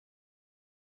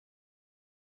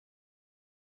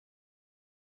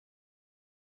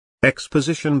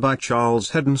Exposition by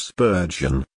Charles Haddon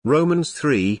Spurgeon, Romans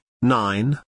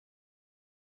 3:9.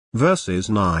 Verses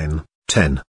 9,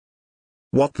 10.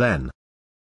 What then?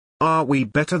 Are we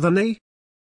better than they?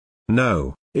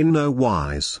 No, in no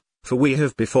wise, for we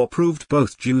have before proved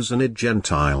both Jews and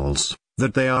Gentiles,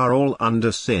 that they are all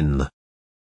under sin.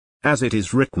 As it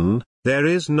is written, there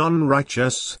is none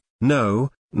righteous,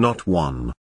 no, not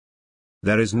one.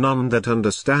 There is none that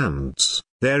understands,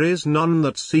 there is none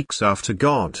that seeks after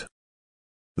God.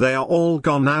 They are all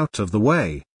gone out of the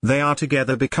way, they are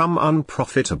together become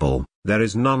unprofitable, there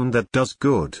is none that does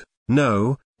good,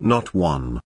 no, not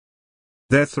one.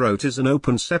 Their throat is an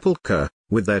open sepulchre,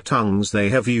 with their tongues they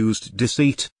have used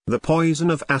deceit, the poison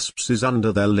of asps is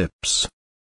under their lips.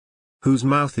 Whose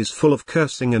mouth is full of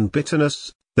cursing and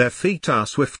bitterness, their feet are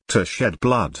swift to shed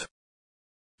blood.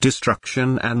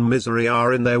 Destruction and misery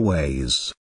are in their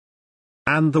ways.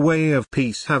 And the way of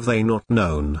peace have they not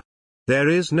known. There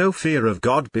is no fear of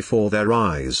God before their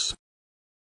eyes.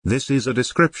 This is a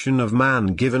description of man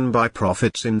given by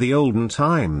prophets in the olden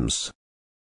times.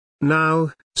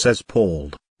 Now, says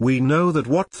Paul, we know that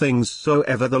what things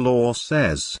soever the law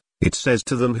says, it says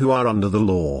to them who are under the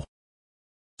law.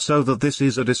 So that this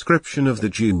is a description of the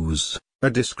Jews, a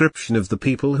description of the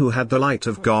people who had the light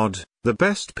of God, the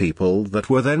best people that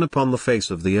were then upon the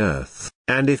face of the earth.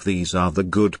 And if these are the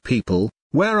good people,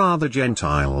 where are the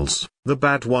Gentiles, the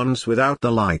bad ones without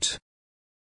the light?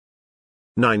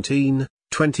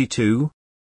 19:22.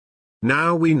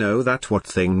 Now we know that what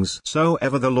things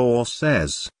soever the law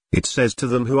says, it says to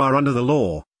them who are under the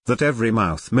law, that every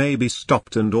mouth may be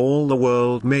stopped and all the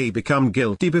world may become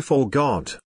guilty before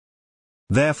God.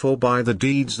 Therefore by the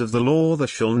deeds of the law there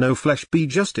shall no flesh be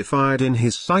justified in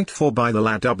his sight, for by the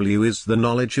law is the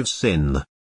knowledge of sin.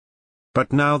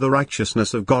 But now the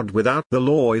righteousness of God without the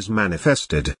law is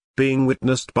manifested, being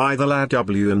witnessed by the law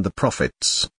and the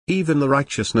prophets, even the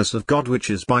righteousness of God which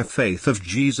is by faith of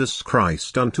Jesus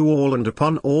Christ unto all and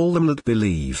upon all them that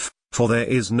believe, for there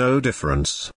is no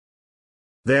difference.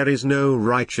 There is no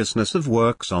righteousness of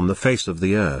works on the face of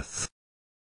the earth.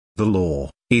 The law,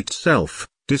 itself,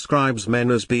 describes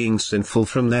men as being sinful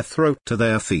from their throat to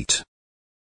their feet.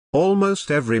 Almost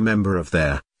every member of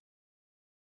their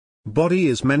body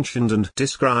is mentioned and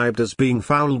described as being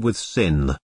foul with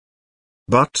sin.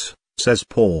 But, says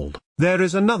Paul, there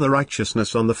is another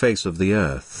righteousness on the face of the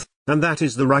earth, and that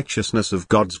is the righteousness of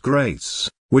God's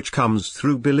grace, which comes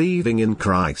through believing in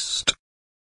Christ.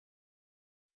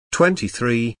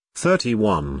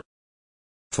 23:31.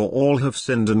 For all have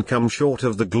sinned and come short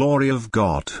of the glory of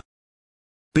God,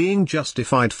 being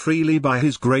justified freely by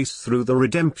his grace through the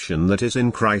redemption that is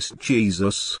in Christ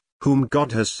Jesus, whom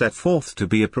God has set forth to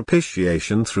be a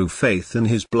propitiation through faith in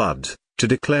his blood, to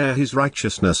declare his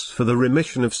righteousness for the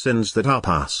remission of sins that are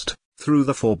past, through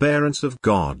the forbearance of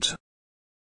God.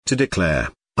 To declare,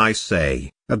 I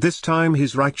say, at this time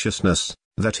his righteousness,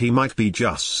 that he might be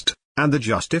just, and the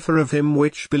justifier of him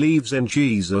which believes in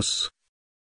Jesus.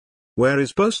 Where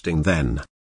is boasting then?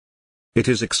 It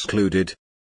is excluded.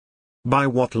 By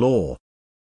what law?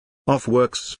 Of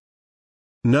works?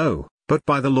 No, but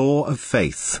by the law of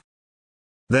faith.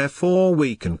 Therefore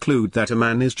we conclude that a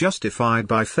man is justified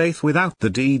by faith without the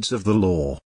deeds of the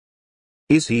law.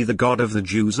 Is he the God of the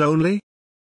Jews only?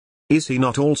 Is he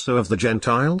not also of the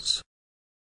Gentiles?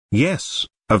 Yes,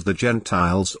 of the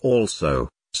Gentiles also,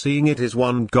 seeing it is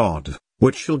one God,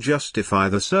 which shall justify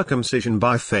the circumcision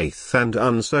by faith and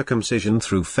uncircumcision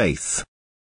through faith.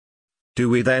 Do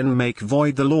we then make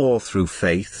void the law through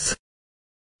faith?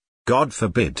 God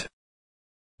forbid.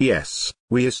 Yes,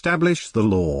 we establish the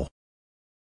law,